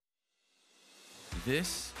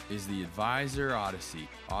This is the Advisor Odyssey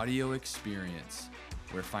audio experience,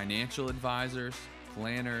 where financial advisors,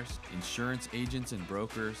 planners, insurance agents, and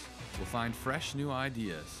brokers will find fresh new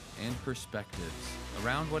ideas and perspectives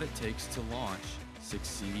around what it takes to launch,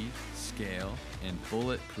 succeed, scale, and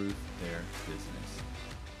bulletproof their business.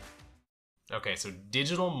 Okay, so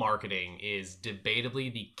digital marketing is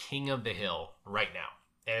debatably the king of the hill right now.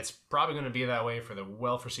 And it's probably going to be that way for the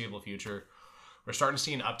well foreseeable future. We're starting to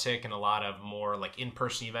see an uptick in a lot of more like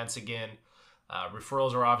in-person events again.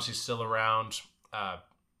 Referrals are obviously still around.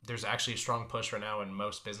 There's actually a strong push right now in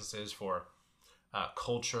most businesses for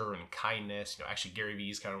culture and kindness. Actually Gary Vee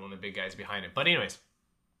is kind of one of the big guys behind it. But anyways,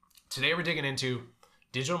 today we're digging into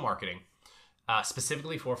digital marketing,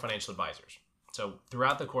 specifically for financial advisors. So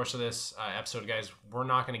throughout the course of this episode, guys, we're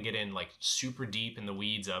not going to get in like super deep in the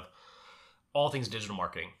weeds of all things digital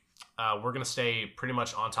marketing. We're going to stay pretty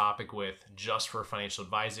much on topic with just for financial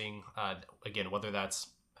advising. Again, whether that's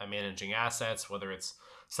managing assets, whether it's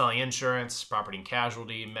selling insurance, property and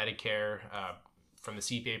casualty, Medicare, from the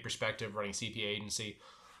CPA perspective, running CPA agency.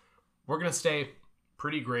 We're going to stay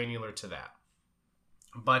pretty granular to that.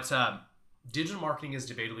 But digital marketing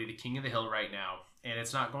is debatably the king of the hill right now, and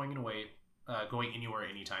it's not going anywhere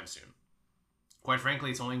anytime soon. Quite frankly,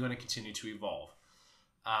 it's only going to continue to evolve.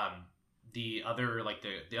 The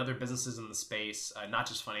other businesses in the space, not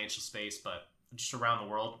just financial space, but just around the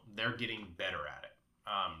world, they're getting better at it.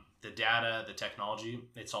 The data, the technology,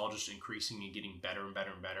 it's all just increasing and getting better and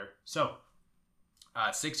better and better. So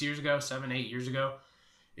 6 years ago, 7, 8 years ago,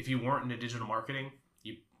 if you weren't into digital marketing,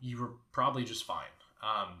 you were probably just fine.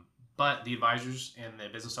 But the advisors and the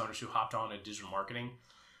business owners who hopped on to digital marketing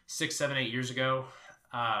 6, 7, 8 years ago,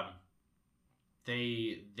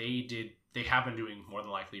 they have been doing more than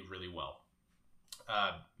likely really well.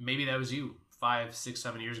 Maybe that was you 5, 6,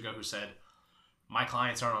 7 years ago who said, my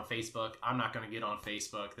clients aren't on Facebook. I'm not going to get on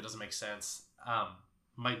Facebook. That doesn't make sense.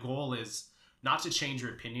 My goal is not to change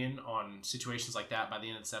your opinion on situations like that by the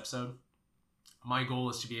end of this episode. My goal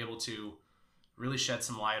is to be able to really shed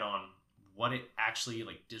some light on what it actually,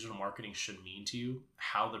 like, digital marketing should mean to you,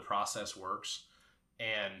 how the process works,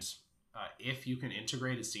 and if you can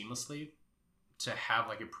integrate it seamlessly to have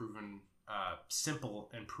like a proven, simple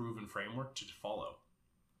and proven framework to follow.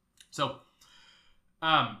 So,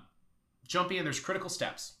 jumping in, there's critical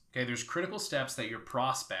steps. Okay, there's critical steps that your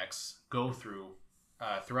prospects go through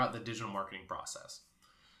throughout the digital marketing process.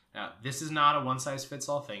 Now, this is not a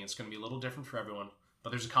one-size-fits-all thing. It's going to be a little different for everyone,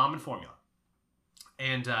 but there's a common formula.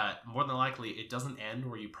 And more than likely, it doesn't end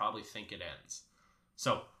where you probably think it ends.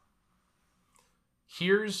 So,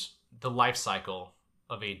 here's the life cycle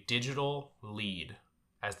of a digital lead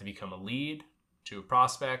as they become a lead to a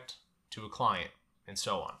prospect to a client and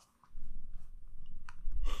so on.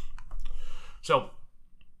 So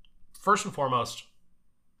first and foremost,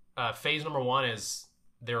 phase number one is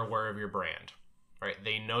they're aware of your brand, right?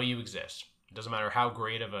 They know you exist. It doesn't matter how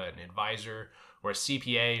great of an advisor or a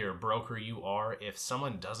CPA or a broker you are. If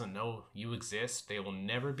someone doesn't know you exist, they will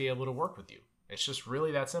never be able to work with you. It's just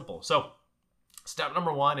really that simple. So step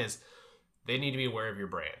number one is they need to be aware of your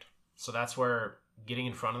brand. So that's where getting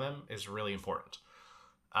in front of them is really important.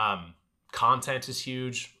 Content is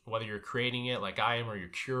huge, whether you're creating it like I am or you're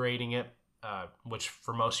curating it, which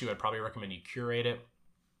for most of you, I'd probably recommend you curate it.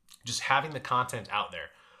 Just having the content out there.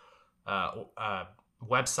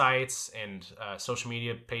 Websites and social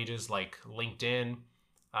media pages like LinkedIn,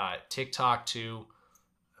 TikTok too,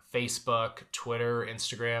 Facebook, Twitter,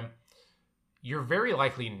 Instagram. You're very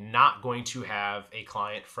likely not going to have a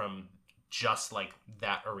client from just like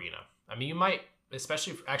that arena. I mean, you might,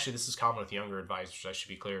 especially, actually, this is common with younger advisors, I should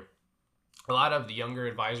be clear. A lot of the younger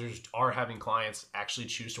advisors are having clients actually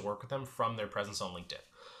choose to work with them from their presence on LinkedIn.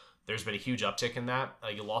 There's been a huge uptick in that.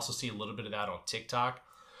 You'll also see a little bit of that on TikTok.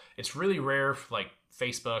 It's really rare for like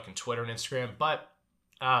Facebook and Twitter and Instagram, but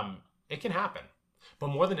it can happen. But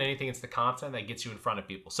more than anything, it's the content that gets you in front of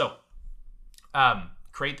people. So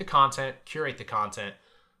create the content, curate the content,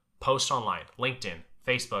 post online, LinkedIn,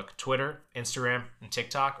 Facebook, Twitter, Instagram, and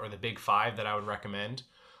TikTok are the big 5 that I would recommend.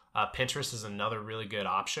 Pinterest is another really good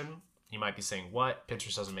option. You might be saying, what?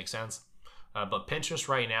 Pinterest doesn't make sense. But Pinterest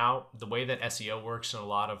right now, the way that SEO works in a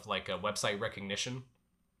lot of like website recognition,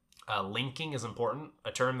 linking is important.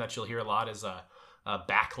 A term that you'll hear a lot is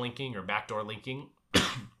backlinking or backdoor linking.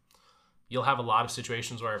 You'll have a lot of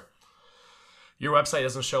situations where your website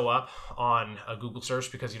doesn't show up on a Google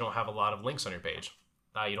search because you don't have a lot of links on your page.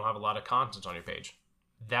 You don't have a lot of content on your page.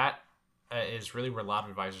 That is really where a lot of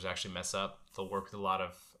advisors actually mess up. They'll work with a lot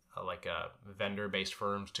of vendor-based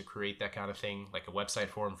firms to create that kind of thing, like a website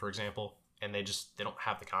for them, for example, and they don't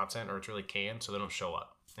have the content, or it's really canned, so they don't show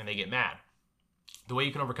up, and they get mad. The way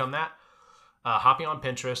you can overcome that, hopping on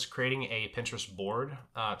Pinterest, creating a Pinterest board.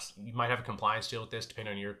 You might have a compliance deal with this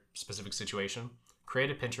depending on your specific situation. Create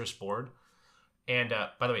a Pinterest board. And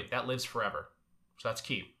by the way, that lives forever. So that's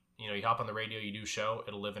key. You hop on the radio, you do show,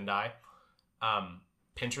 it'll live and die.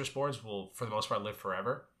 Pinterest boards will, for the most part, live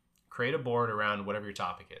forever. Create a board around whatever your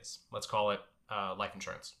topic is. Let's call it life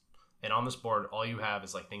insurance. And on this board, all you have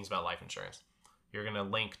is like things about life insurance. You're going to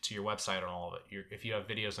link to your website on all of it. If you have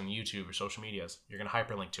videos on YouTube or social medias, you're going to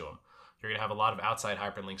hyperlink to them. You're going to have a lot of outside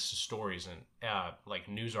hyperlinks to stories and like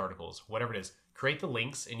news articles, whatever it is. Create the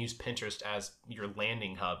links and use Pinterest as your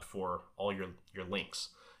landing hub for all your links.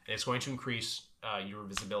 And it's going to increase your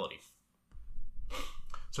visibility.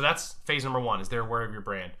 So that's phase number 1, is they're aware of your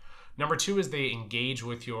brand. Number 2 is they engage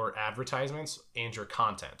with your advertisements and your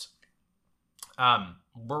content.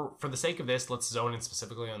 For the sake of this, let's zone in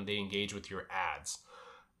specifically on they engage with your ads.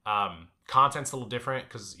 Content's a little different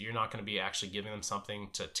because you're not going to be actually giving them something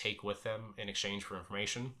to take with them in exchange for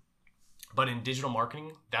information. But in digital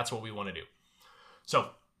marketing, that's what we want to do. So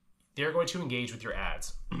they're going to engage with your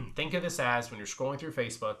ads. Think of this as when you're scrolling through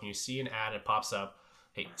Facebook and you see an ad, it pops up,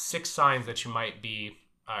 hey, 6 signs that you might be,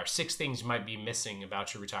 or 6 things you might be missing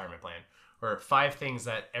about your retirement plan, or 5 things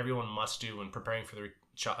that everyone must do when preparing for their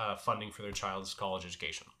funding for their child's college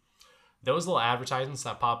education. Those little advertisements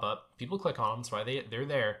that pop up, people click on them. That's why they're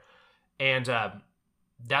there. And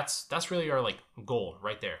that's really our goal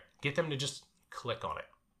right there. Get them to just click on it.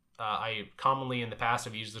 I commonly in the past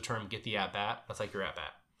have used the term get the at bat. That's like your at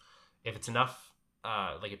bat. If it's enough,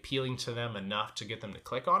 appealing to them enough to get them to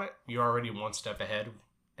click on it, you're already one step ahead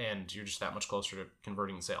and you're just that much closer to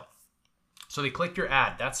converting the sale. So they clicked your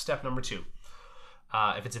ad. That's step number 2.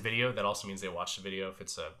 If it's a video, that also means they watched the video. If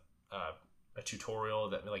it's a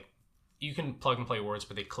tutorial, that you can plug and play words,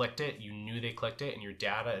 but they clicked it. You knew they clicked it, and your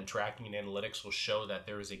data and tracking and analytics will show that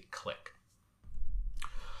there is a click.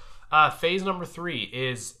 Phase number 3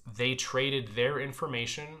 is they traded their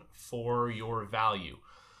information for your value.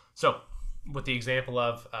 So with the example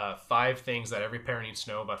of 5 things that every parent needs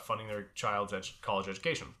to know about funding their child's college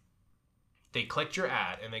education. They clicked your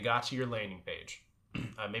ad and they got to your landing page.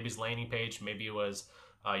 Maybe it's landing page, maybe it was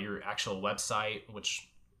your actual website, which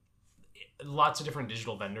lots of different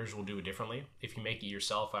digital vendors will do it differently. If you make it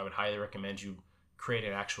yourself, I would highly recommend you create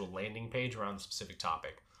an actual landing page around the specific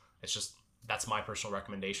topic. That's my personal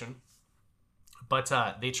recommendation. But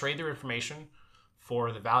they trade their information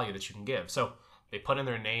for the value that you can give. So they put in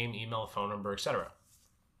their name, email, phone number, etc.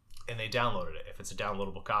 And they downloaded it if it's a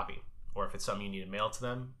downloadable copy. Or if it's something you need to mail to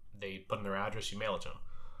them, they put in their address, you mail it to them.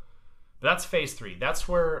 That's phase 3. That's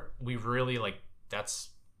where we really that's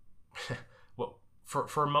well,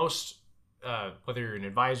 for most, whether you're an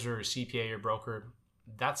advisor or CPA or broker,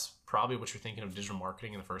 that's probably what you're thinking of digital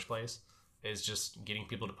marketing in the first place, is just getting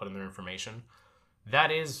people to put in their information.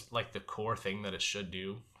 That is the core thing that it should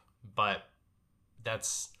do, but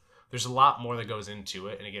there's a lot more that goes into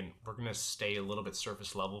it. And again, we're going to stay a little bit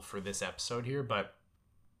surface level for this episode here, but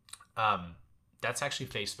that's actually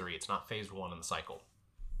phase 3. It's not phase 1 in the cycle.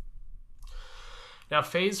 Now,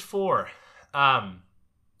 phase 4,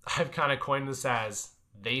 I've kind of coined this as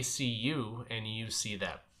they see you and you see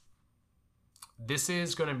them. This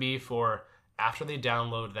is going to be for after they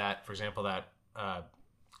download that, for example, that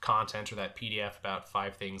content or that PDF about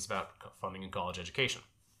 5 things about funding in college education.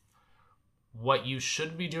 What you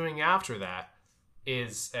should be doing after that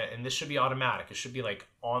is, and this should be automatic, it should be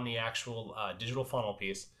on the actual digital funnel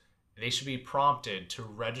piece, they should be prompted to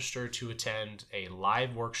register to attend a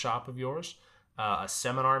live workshop of yours, a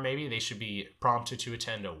seminar maybe. They should be prompted to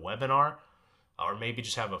attend a webinar, or maybe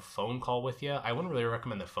just have a phone call with you. I wouldn't really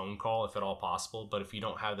recommend the phone call if at all possible, but if you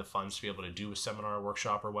don't have the funds to be able to do a seminar,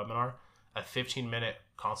 workshop, or webinar, a 15-minute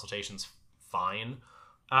consultation's fine.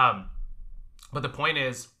 But the point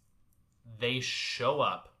is, they show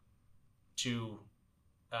up to,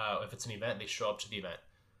 if it's an event, they show up to the event.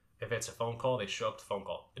 If it's a phone call, they show up to the phone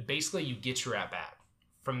call. Basically, you get your at-bat.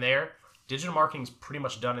 From there, digital marketing's pretty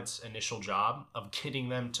much done its initial job of getting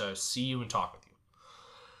them to see you and talk with you.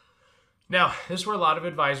 Now, this is where a lot of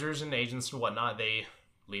advisors and agents and whatnot, they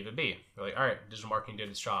leave it be. They're like, all right, digital marketing did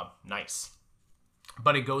its job. Nice.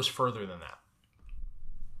 But it goes further than that.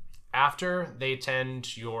 After they attend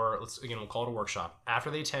we'll call it a workshop.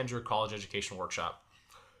 After they attend your college education workshop,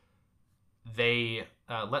 they,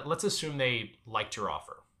 let's assume they liked your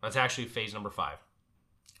offer. That's actually phase number 5.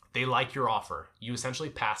 They like your offer. You essentially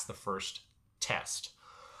pass the first test.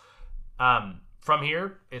 From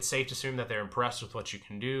here, it's safe to assume that they're impressed with what you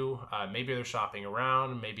can do. Maybe they're shopping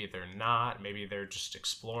around. Maybe they're not. Maybe they're just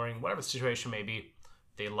exploring. Whatever the situation may be,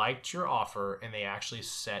 they liked your offer and they actually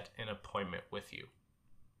set an appointment with you.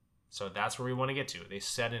 So that's where we want to get to. They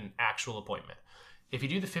set an actual appointment. If you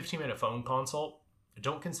do the 15-minute phone consult,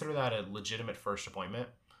 don't consider that a legitimate first appointment.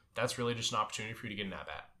 That's really just an opportunity for you to get an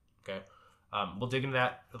at-bat. Okay. We'll dig into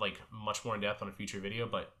that like much more in depth on a future video,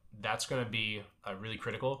 but that's going to be really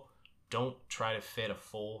critical. Don't try to fit a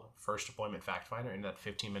full first appointment fact finder in that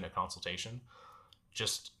 15-minute consultation.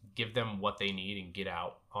 Just give them what they need and get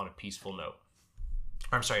out on a peaceful note.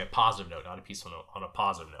 I'm sorry, a positive note, not a peaceful note, on a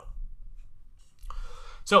positive note.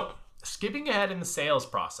 So skipping ahead in the sales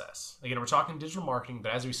process. Again, we're talking digital marketing,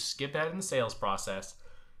 but as we skip ahead in the sales process,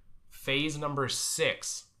 phase number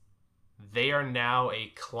 6, they are now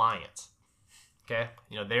a client. Okay,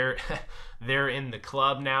 they're in the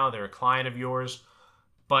club now. They're a client of yours,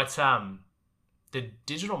 but the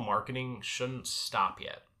digital marketing shouldn't stop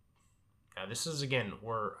yet. Now, this is again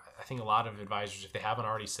where I think a lot of advisors, if they haven't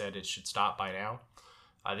already said it should stop by now,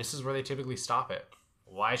 this is where they typically stop it.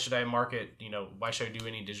 Why should I market? Why should I do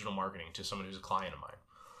any digital marketing to someone who's a client of mine?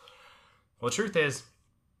 Well, the truth is,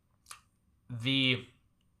 the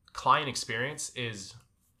client experience is,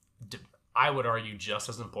 I would argue, just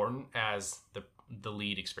as important as the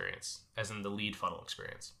lead experience, as in the lead funnel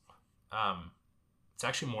experience. It's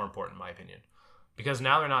actually more important in my opinion, because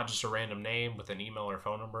now they're not just a random name with an email or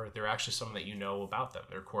phone number. They're actually someone that you know about them,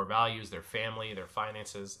 their core values, their family, their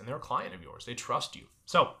finances, and they're a client of yours. They trust you.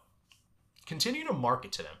 So continue to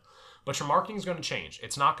market to them, but your marketing is going to change.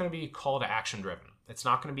 It's not going to be call to action driven. It's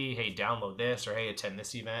not going to be, hey, download this, or hey, attend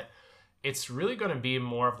this event. It's really going to be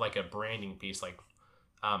more of like a branding piece, like,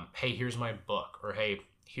 hey, here's my book, or hey,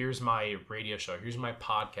 here's my radio show, here's my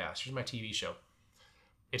podcast, here's my TV show.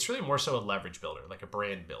 It's really more so a leverage builder, like a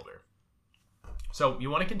brand builder. So you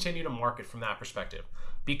want to continue to market from that perspective,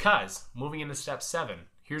 because moving into step 7,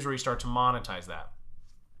 here's where you start to monetize that.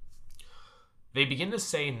 They begin to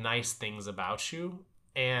say nice things about you.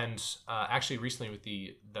 And actually recently with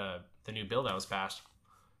the new bill that was passed,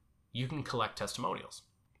 you can collect testimonials,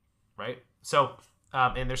 right? So,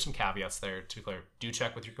 and there's some caveats there to clear. Do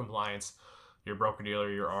check with your compliance, your broker dealer,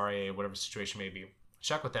 your RIA, whatever situation may be.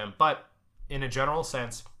 Check with them. But in a general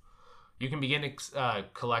sense, you can begin to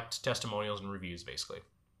collect testimonials and reviews, basically.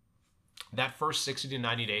 That first 60 to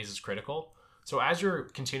 90 days is critical. So as you're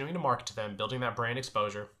continuing to market to them, building that brand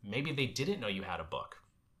exposure, maybe they didn't know you had a book,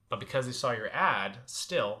 but because they saw your ad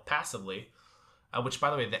still passively, which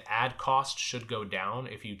by the way, the ad cost should go down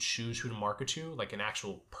if you choose who to market to, like an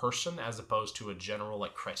actual person, as opposed to a general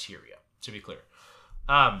like criteria, to be clear.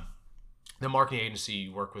 The marketing agency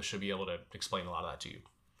you work with should be able to explain a lot of that to you.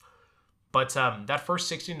 But that first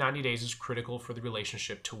 60 to 90 days is critical for the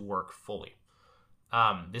relationship to work fully.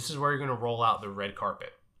 This is where you're going to roll out the red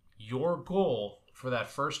carpet. Your goal for that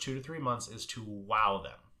first 2 to 3 months is to wow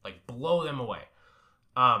them, like blow them away.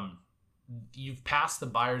 You've passed the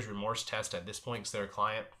buyer's remorse test at this point because they're a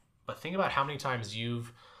client, but think about how many times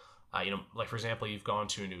you've, like for example, you've gone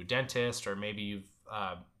to a new dentist, or maybe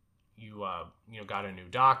you've, got a new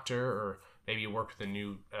doctor, or maybe you worked with a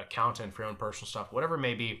new accountant for your own personal stuff, whatever it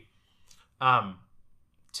may be.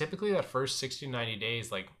 Typically that first 60 to 90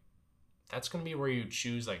 days, like that's going to be where you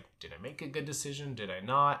choose, like, did I make a good decision? Did I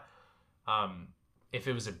not? If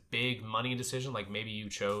it was a big money decision, like maybe you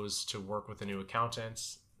chose to work with a new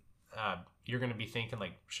accountant, you're going to be thinking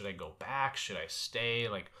like, should I go back? Should I stay?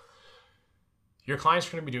 Like your clients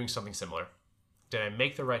are going to be doing something similar. Did I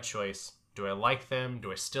make the right choice? Do I like them?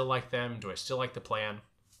 Do I still like them? Do I still like the plan?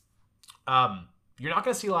 You're not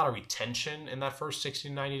going to see a lot of retention in that first 60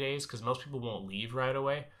 to 90 days because most people won't leave right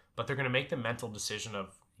away, but they're going to make the mental decision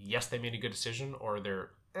of, yes, they made a good decision, or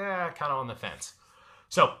they're kind of on the fence.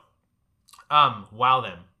 So wow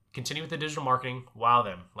them. Continue with the digital marketing. Wow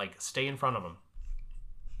them. Like stay in front of them.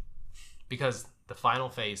 Because the final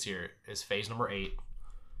phase here is phase number 8.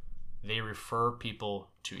 They refer people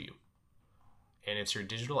to you. And it's your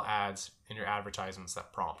digital ads and your advertisements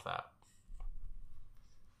that prompt that.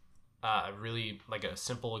 Really like a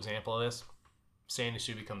simple example of this, Sandy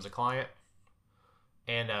Sue becomes a client.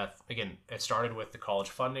 And again, it started with the college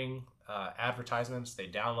funding advertisements. They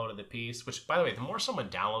downloaded the piece, which by the way, the more someone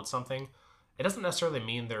downloads something, it doesn't necessarily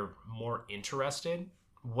mean they're more interested.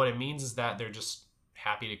 What it means is that they're just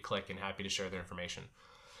happy to click and happy to share their information.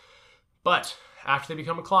 But after they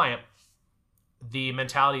become a client, the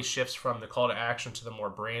mentality shifts from the call to action to the more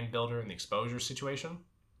brand builder and the exposure situation.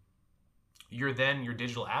 Your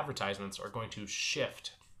digital advertisements are going to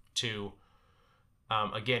shift to,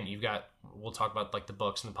 again, we'll talk about like the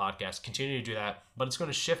books and the podcast, continue to do that, but it's going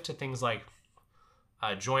to shift to things like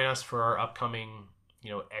join us for our upcoming,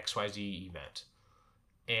 XYZ event.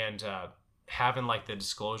 And having like the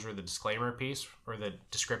disclosure, the disclaimer piece, or the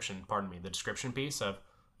description piece of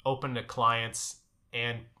open to clients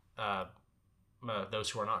and those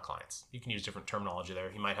who are not clients. You can use different terminology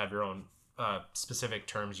there. You might have your own specific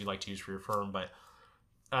terms you like to use for your firm, but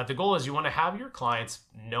the goal is you want to have your clients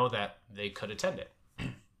know that they could attend it.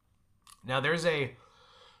 Now there's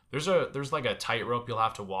like a tightrope you'll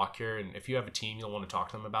have to walk here, and if you have a team, you'll want to talk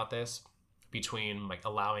to them about this, between like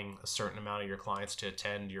allowing a certain amount of your clients to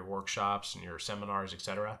attend your workshops and your seminars,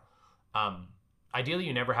 etc. Ideally,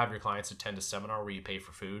 you never have your clients attend a seminar where you pay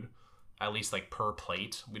for food, at least like per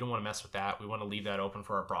plate. We don't want to mess with that. We want to leave that open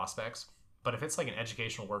for our prospects. But if it's like an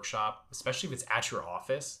educational workshop, especially if it's at your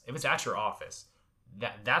office,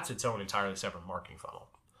 that's its own entirely separate marketing funnel.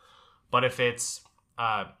 But if it's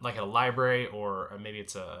like a library, or maybe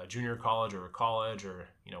it's a junior college or a college, or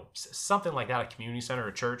something like that, a community center,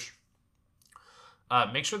 a church,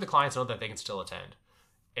 make sure the clients know that they can still attend.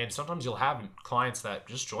 And sometimes you'll have clients that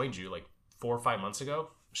just joined you like 4 or 5 months ago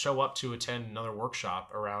show up to attend another workshop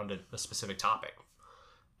around a specific topic,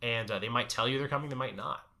 and they might tell you they're coming, they might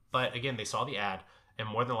not. But again, they saw the ad, and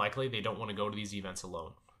more than likely, they don't want to go to these events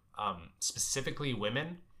alone. Specifically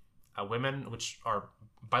women, which are,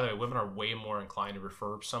 by the way, women are way more inclined to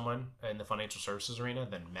refer someone in the financial services arena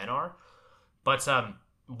than men are. But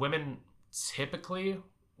women typically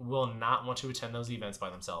will not want to attend those events by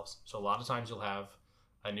themselves. So a lot of times you'll have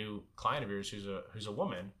a new client of yours who's a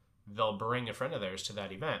woman. They'll bring a friend of theirs to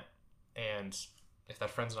that event, and if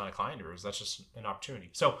that friend's not a client of yours, that's just an opportunity.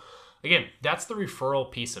 So again, that's the referral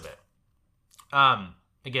piece of it.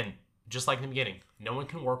 Again, just like in the beginning, no one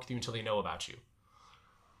can work with you until they know about you.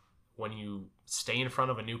 When you stay in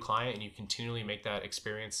front of a new client and you continually make that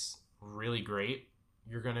experience really great,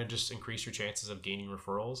 you're going to just increase your chances of gaining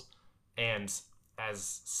referrals. And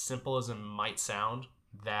as simple as it might sound,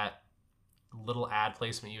 that little ad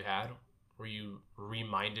placement you had where you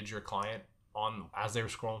reminded your client as they were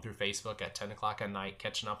scrolling through Facebook at 10 o'clock at night,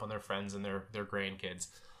 catching up on their friends and their grandkids,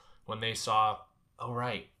 when they saw, oh,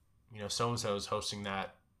 right, so-and-so is hosting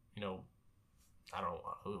that, I don't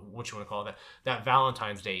know what you want to call that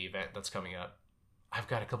Valentine's Day event that's coming up. I've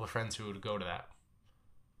got a couple of friends who would go to that.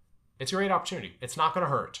 It's a great opportunity. It's not going to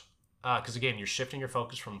hurt. Because again, you're shifting your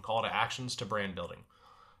focus from call to actions to brand building.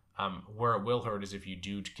 Where it will hurt is if you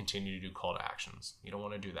do continue to do call to actions. You don't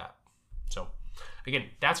want to do that. So again,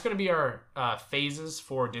 that's going to be our phases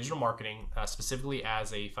for digital marketing, specifically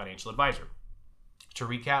as a financial advisor. To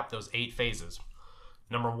recap those 8 phases.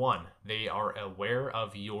 Number 1, they are aware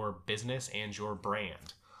of your business and your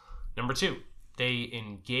brand. Number 2, they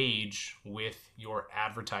engage with your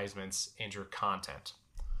advertisements and your content.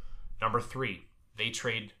 Number 3, they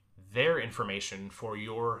trade their information for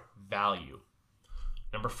your value.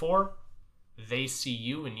 Number 4, they see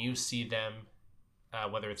you and you see them,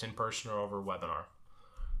 whether it's in person or over webinar.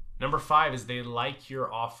 Number 5 is they like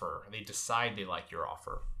your offer. They decide they like your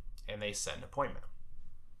offer, and they set an appointment.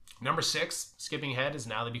 Number 6, skipping ahead, is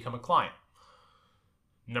now they become a client.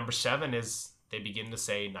 Number 7 is they begin to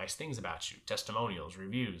say nice things about you, testimonials,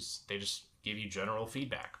 reviews. They just give you general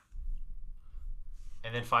feedback.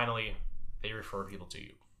 And then finally, they refer people to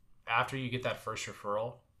you. After you get that first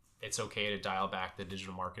referral, it's okay to dial back the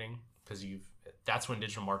digital marketing, because that's when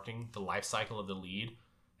digital marketing, the life cycle of the lead,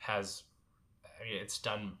 it's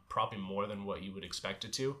done probably more than what you would expect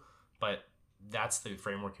it to, but that's the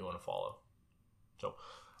framework you want to follow. So,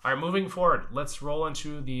 all right, moving forward, let's roll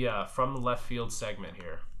into the From the Left Field segment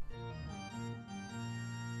here.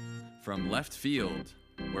 From Left Field,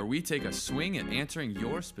 where we take a swing at answering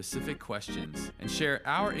your specific questions and share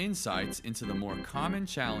our insights into the more common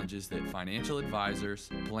challenges that financial advisors,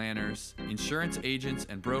 planners, insurance agents,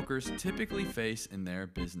 and brokers typically face in their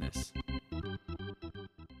business.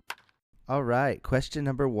 All right, question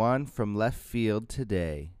number 1 from Left Field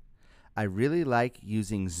today. I really like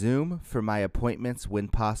using Zoom for my appointments when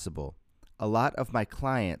possible. A lot of my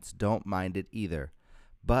clients don't mind it either,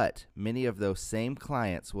 but many of those same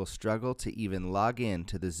clients will struggle to even log in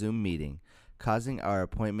to the Zoom meeting, causing our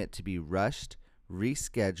appointment to be rushed,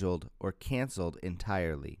 rescheduled, or canceled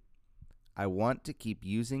entirely. I want to keep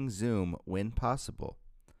using Zoom when possible.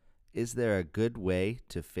 Is there a good way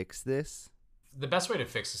to fix this? The best way to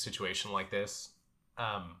fix a situation like this,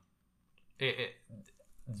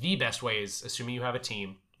 the best way is, assuming you have a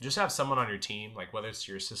team, just have someone on your team, like whether it's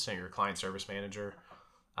your assistant or your client service manager,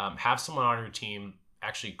 have someone on your team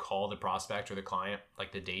actually call the prospect or the client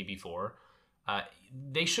like the day before.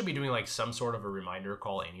 They should be doing like some sort of a reminder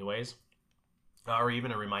call anyways, or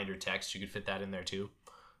even a reminder text. You could fit that in there too.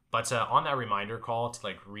 But on that reminder call to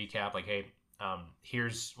like recap, like, hey,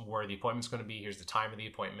 here's where the appointment's going to be. Here's the time of the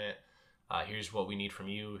appointment. Here's what we need from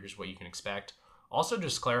you. Here's what you can expect. Also,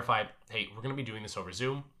 just clarify, hey, we're going to be doing this over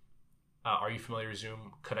Zoom. Are you familiar with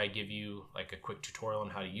Zoom? Could I give you like a quick tutorial on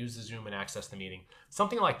how to use the Zoom and access the meeting?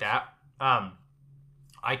 Something like that.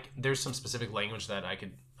 There's some specific language that I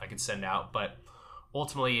could send out, but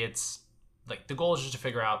ultimately it's like the goal is just to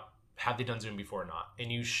figure out, have they done Zoom before or not?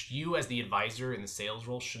 And you as the advisor in the sales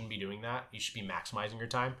role shouldn't be doing that. You should be maximizing your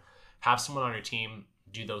time. Have someone on your team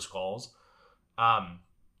do those calls.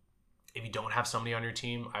 If you don't have somebody on your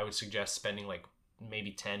team, I would suggest spending like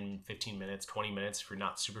maybe 10, 15 minutes, 20 minutes if you're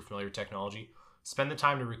not super familiar with technology. Spend the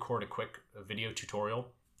time to record a quick video tutorial.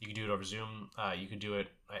 You can do it over Zoom. You could do it.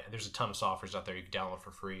 There's a ton of softwares out there you can download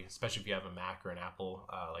for free, especially if you have a Mac or an Apple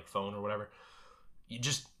like phone or whatever. You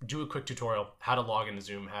just do a quick tutorial, how to log into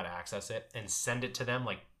Zoom, how to access it, and send it to them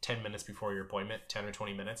like 10 minutes before your appointment, 10 or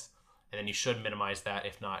 20 minutes. And then you should minimize that.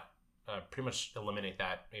 If not, pretty much eliminate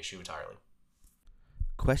that issue entirely.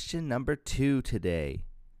 Question number 2 today.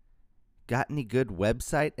 Got any good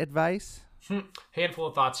website advice? Handful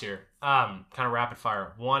of thoughts here. Kind of rapid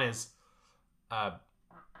fire. One is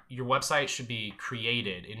your website should be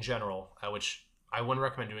created in general, which I wouldn't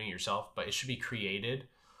recommend doing it yourself, but it should be created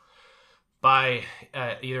by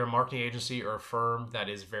either a marketing agency or a firm that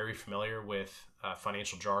is very familiar with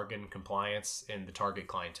financial jargon, compliance, and the target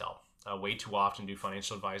clientele. Way too often do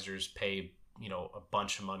financial advisors pay a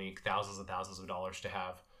bunch of money, thousands and thousands of dollars, to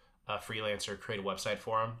have a freelancer create a website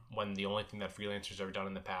for them, when the only thing that freelancers have ever done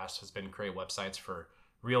in the past has been create websites for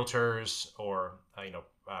realtors or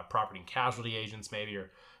property and casualty agents, maybe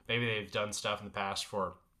they've done stuff in the past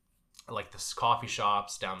for like the coffee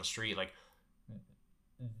shops down the street. Like,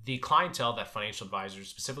 the clientele that financial advisors,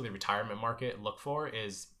 specifically the retirement market, look for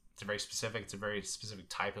it's a very specific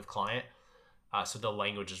type of client. So the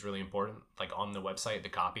language is really important, like on the website, the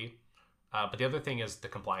copy. But the other thing is the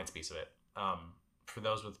compliance piece of it. For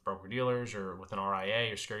those with broker dealers or with an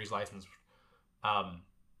RIA or securities license,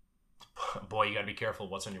 boy, you got to be careful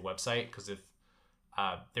what's on your website, because if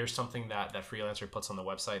there's something that freelancer puts on the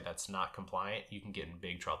website that's not compliant, you can get in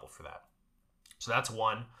big trouble for that. So that's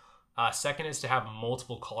one. Second is to have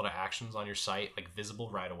multiple call to actions on your site, like visible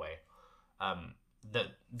right away.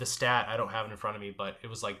 The stat, I don't have it in front of me, but it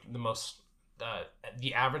was like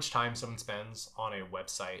the average time someone spends on a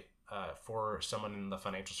website for someone in the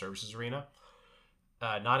financial services arena,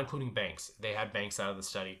 not including banks. They had banks out of the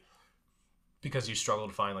study because you struggle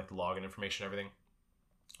to find like the login information and everything.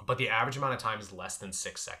 But the average amount of time is less than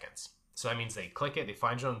 6 seconds. So that means they click it, they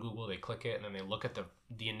find you on Google, they click it, and then they look at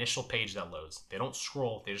the initial page that loads. They don't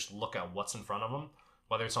scroll, they just look at what's in front of them,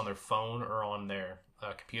 whether it's on their phone or on their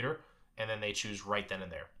computer, and then they choose right then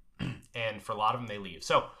and there. And for a lot of them, they leave.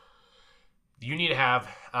 So you need to have,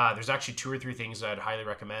 there's actually 2 or 3 things that I'd highly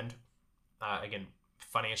recommend. Again,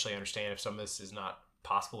 financially, I understand if some of this is not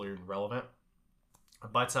possible or relevant.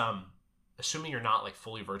 But assuming you're not like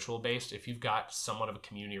fully virtual based, if you've got somewhat of a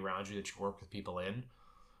community around you that you work with people in,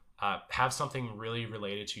 have something really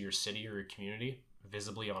related to your city or your community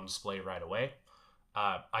visibly on display right away.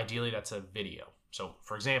 Ideally, that's a video. So,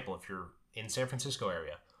 for example, if you're in San Francisco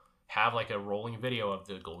area, have like a rolling video of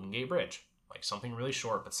the Golden Gate Bridge, like something really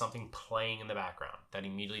short, but something playing in the background that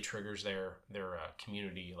immediately triggers their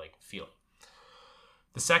community like feeling.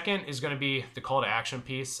 The second is going to be the call to action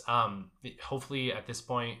piece. Hopefully, at this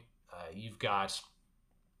point, you've got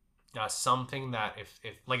something that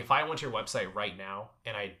if I went to your website right now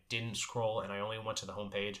and I didn't scroll and I only went to the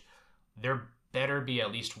homepage, there better be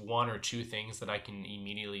at least 1 or 2 things that I can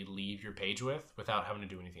immediately leave your page with without having to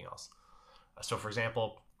do anything else. So for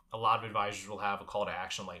example, a lot of advisors will have a call to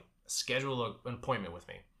action like schedule an appointment with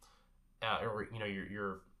me, or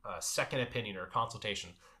your second opinion or consultation.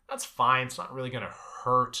 That's fine. It's not really going to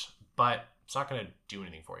hurt, but it's not going to do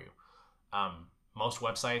anything for you. Most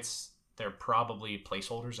websites, they're probably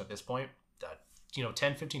placeholders at this point.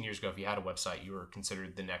 10, 15 years ago, if you had a website, you were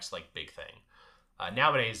considered the next like big thing.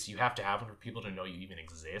 Nowadays, you have to have them for people to know you even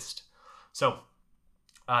exist. So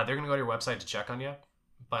they're going to go to your website to check on you.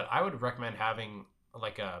 But I would recommend having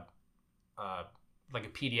like a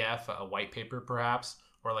PDF, a white paper perhaps,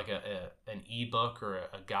 or like an ebook or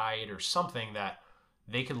a guide or something that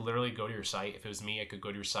they could literally go to your site. If it was me, I could go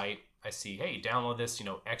to your site. I see, hey, download this,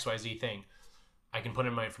 XYZ thing. I can put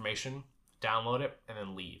in my information, download it, and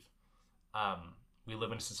then leave. We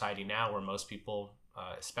live in a society now where most people,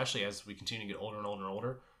 especially as we continue to get older and older and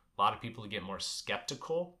older, a lot of people get more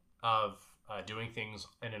skeptical of doing things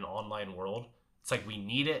in an online world. It's like we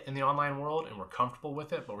need it in the online world and we're comfortable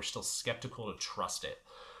with it, but we're still skeptical to trust it.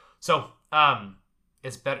 So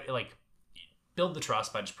it's better, like, build the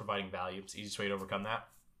trust by just providing value. It's the easiest way to overcome that.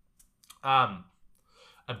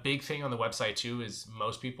 A big thing on the website too is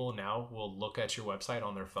most people now will look at your website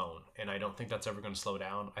on their phone, and I don't think that's ever going to slow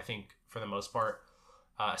down. I think for the most part,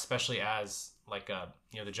 especially as like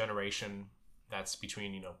the generation that's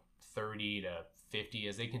between 30 to 50,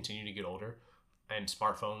 as they continue to get older, and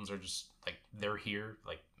smartphones are just like they're here.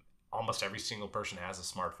 Like almost every single person has a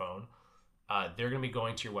smartphone. They're going to be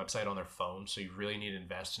going to your website on their phone, so you really need to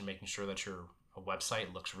invest in making sure that your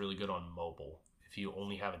website looks really good on mobile. If you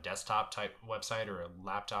only have a desktop type website or a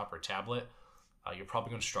laptop or tablet, you're probably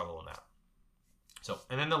going to struggle in that. So,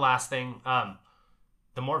 and then the last thing,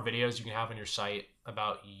 the more videos you can have on your site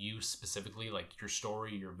about you specifically, like your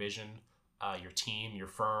story, your vision, your team, your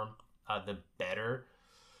firm, the better.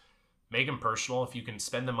 Make them personal. If you can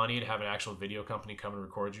spend the money to have an actual video company come and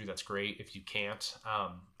record you, that's great. If you can't,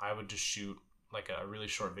 I would just shoot like a really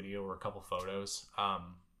short video or a couple photos.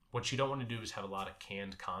 What you don't want to do is have a lot of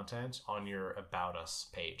canned content on your About Us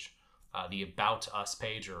page. The About Us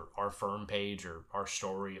page or our firm page or our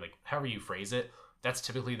story, like however you phrase it, that's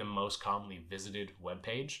typically the most commonly visited web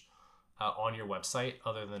page on your website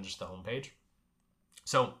other than just the homepage.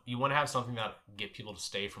 So you want to have something that get people to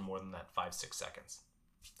stay for more than that 5-6 seconds.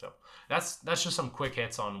 So that's just some quick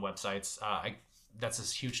hits on websites. That's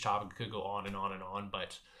this huge topic. It could go on and on and on,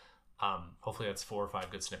 but hopefully that's 4 or 5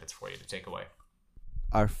 good snippets for you to take away.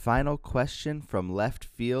 Our final question from left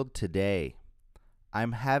field today.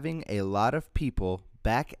 I'm having a lot of people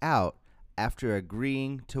back out after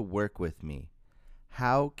agreeing to work with me.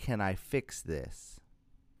 How can I fix this?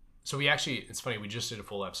 So it's funny, we just did a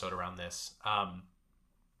full episode around this.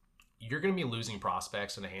 You're going to be losing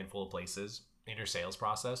prospects in a handful of places in your sales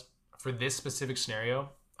process. For this specific scenario,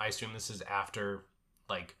 I assume this is after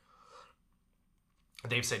like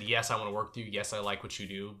they've said, yes, I want to work with you. Yes, I like what you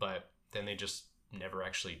do, but then they just never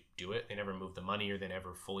actually do it. They never move the money or they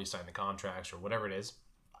never fully sign the contracts or whatever it is.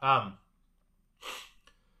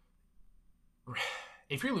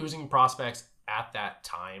 If you're losing prospects at that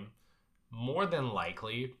time, more than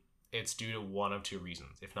likely it's due to one of two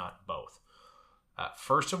reasons, if not both.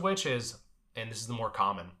 First of which is, and this is the more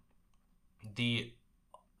common, the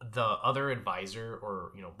other advisor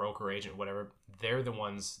or broker, agent, whatever, they're the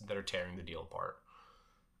ones that are tearing the deal apart.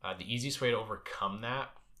 The easiest way to overcome that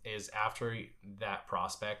is after that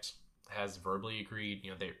prospect has verbally agreed,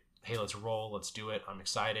 hey, let's roll, let's do it, I'm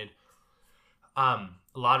excited. A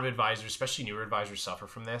lot of advisors, especially newer advisors, suffer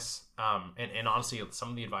from this. And honestly, some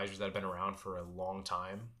of the advisors that have been around for a long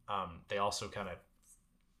time, they also kind of,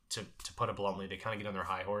 to put it bluntly, they kind of get on their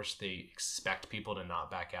high horse. They expect people to not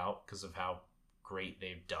back out because of how great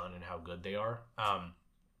they've done and how good they are.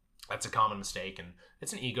 That's a common mistake, and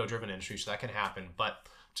it's an ego-driven industry, so that can happen. But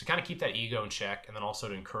to kind of keep that ego in check, and then also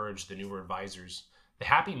to encourage the newer advisors, the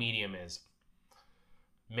happy medium is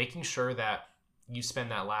making sure that you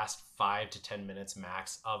spend that last 5 to 10 minutes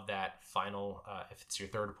max of that final, if it's your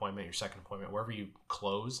third appointment, your second appointment, wherever you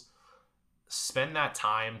close, spend that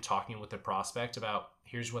time talking with the prospect about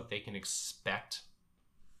here's what they can expect,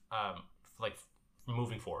 like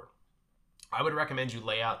moving forward. I would recommend you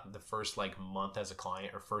lay out the first month as a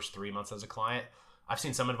client or first 3 months as a client. I've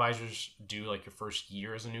seen some advisors do your first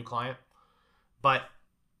year as a new client, but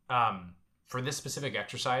for this specific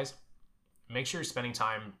exercise, make sure you're spending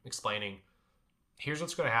time explaining, here's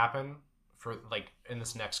what's going to happen for in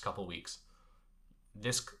this next couple weeks.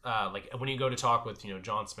 This when you go to talk with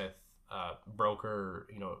John Smith, broker,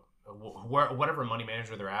 whatever money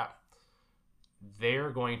manager they're at,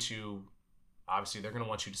 they're going to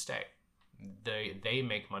want you to stay. They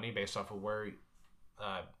make money based off of where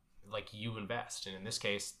you invest, and in this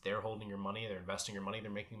case, they're holding your money, they're investing your money,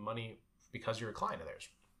 they're making money because you're a client of theirs.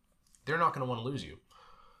 They're not going to want to lose you.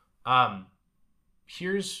 And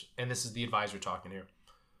this is the advisor talking here.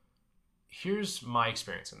 Here's my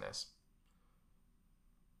experience in this.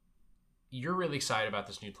 You're really excited about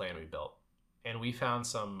this new plan we built, and we found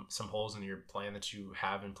some holes in your plan that you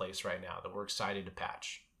have in place right now that we're excited to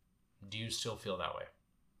patch. Do you still feel that way?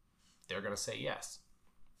 They're going to say yes.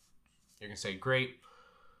 You're going to say, great.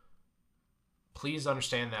 Please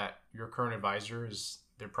understand that your current advisor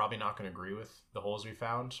they're probably not going to agree with the holes we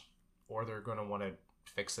found, or they're going to want to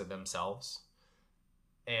fix it themselves.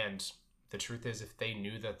 And the truth is, if they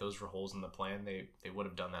knew that those were holes in the plan, they would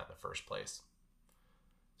have done that in the first place.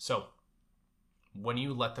 So when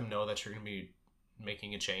you let them know that you're going to be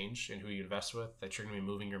making a change in who you invest with, that you're going to be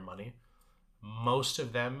moving your money, most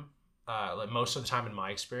of them, most of the time in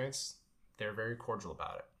my experience, they're very cordial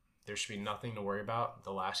about it. There should be nothing to worry about.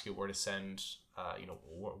 They'll ask you where to send,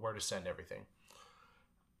 where to send everything.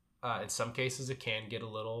 In some cases, it can get a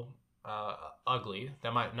little ugly.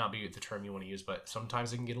 That might not be the term you want to use, but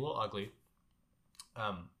sometimes it can get a little ugly.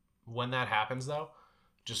 When that happens, though,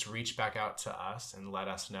 just reach back out to us and let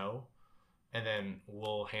us know. and then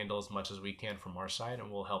we'll handle as much as we can from our side,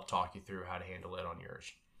 and we'll help talk you through how to handle it on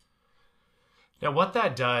yours. Now, what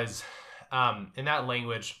that does, in that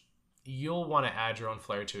language, you'll want to add your own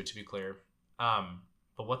flair to it, to be clear.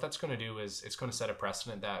 But what that's going to do is it's going to set a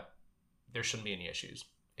precedent that there shouldn't be any issues.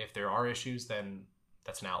 If there are issues, then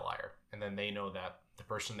that's an outlier. And then they know that the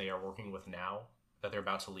person they are working with now, that they're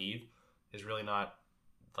about to leave, is really not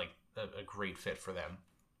like a great fit for them.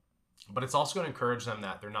 But it's also going to encourage them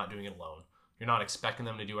that they're not doing it alone. You're not expecting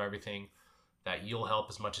them to do everything, that you'll help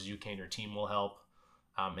as much as you can, your team will help.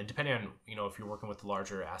 And depending on, if you're working with a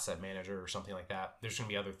larger asset manager or something like that, there's going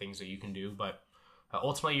to be other things that you can do. But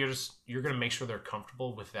ultimately, you're going to make sure they're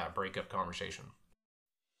comfortable with that breakup conversation.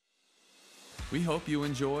 We hope you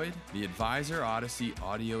enjoyed the Advisor Odyssey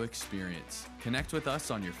audio experience. Connect with us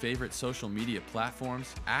on your favorite social media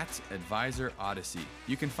platforms @Advisor Odyssey.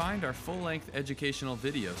 You can find our full-length educational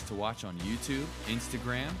videos to watch on YouTube,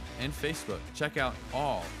 Instagram, and Facebook. Check out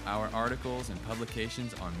all our articles and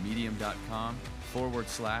publications on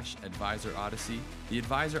medium.com/Advisor Odyssey. The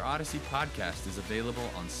Advisor Odyssey podcast is available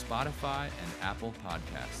on Spotify and Apple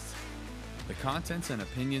Podcasts. The contents and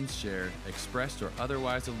opinions shared, expressed, or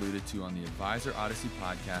otherwise alluded to on the Advisor Odyssey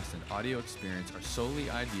podcast and audio experience are solely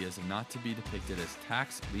ideas and not to be depicted as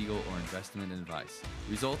tax, legal, or investment advice.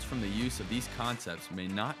 Results from the use of these concepts may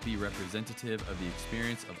not be representative of the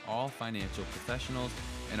experience of all financial professionals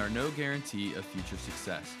and are no guarantee of future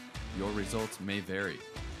success. Your results may vary.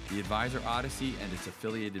 The Advisor Odyssey and its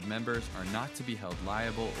affiliated members are not to be held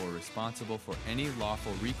liable or responsible for any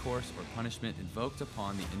lawful recourse or punishment invoked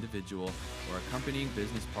upon the individual or accompanying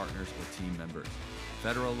business partners or team members.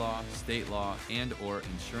 Federal law, state law, and/or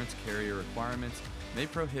insurance carrier requirements may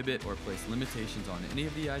prohibit or place limitations on any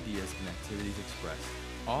of the ideas and activities expressed.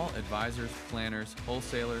 All advisors, planners,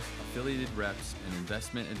 wholesalers, affiliated reps, and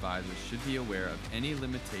investment advisors should be aware of any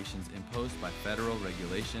limitations imposed by federal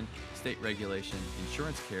regulation, state regulation,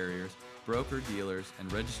 insurance carriers, broker-dealers,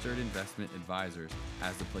 and registered investment advisors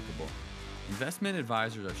as applicable. Investment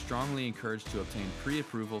advisors are strongly encouraged to obtain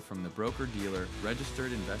pre-approval from the broker-dealer,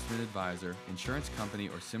 registered investment advisor, insurance company,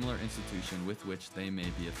 or similar institution with which they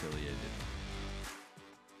may be affiliated.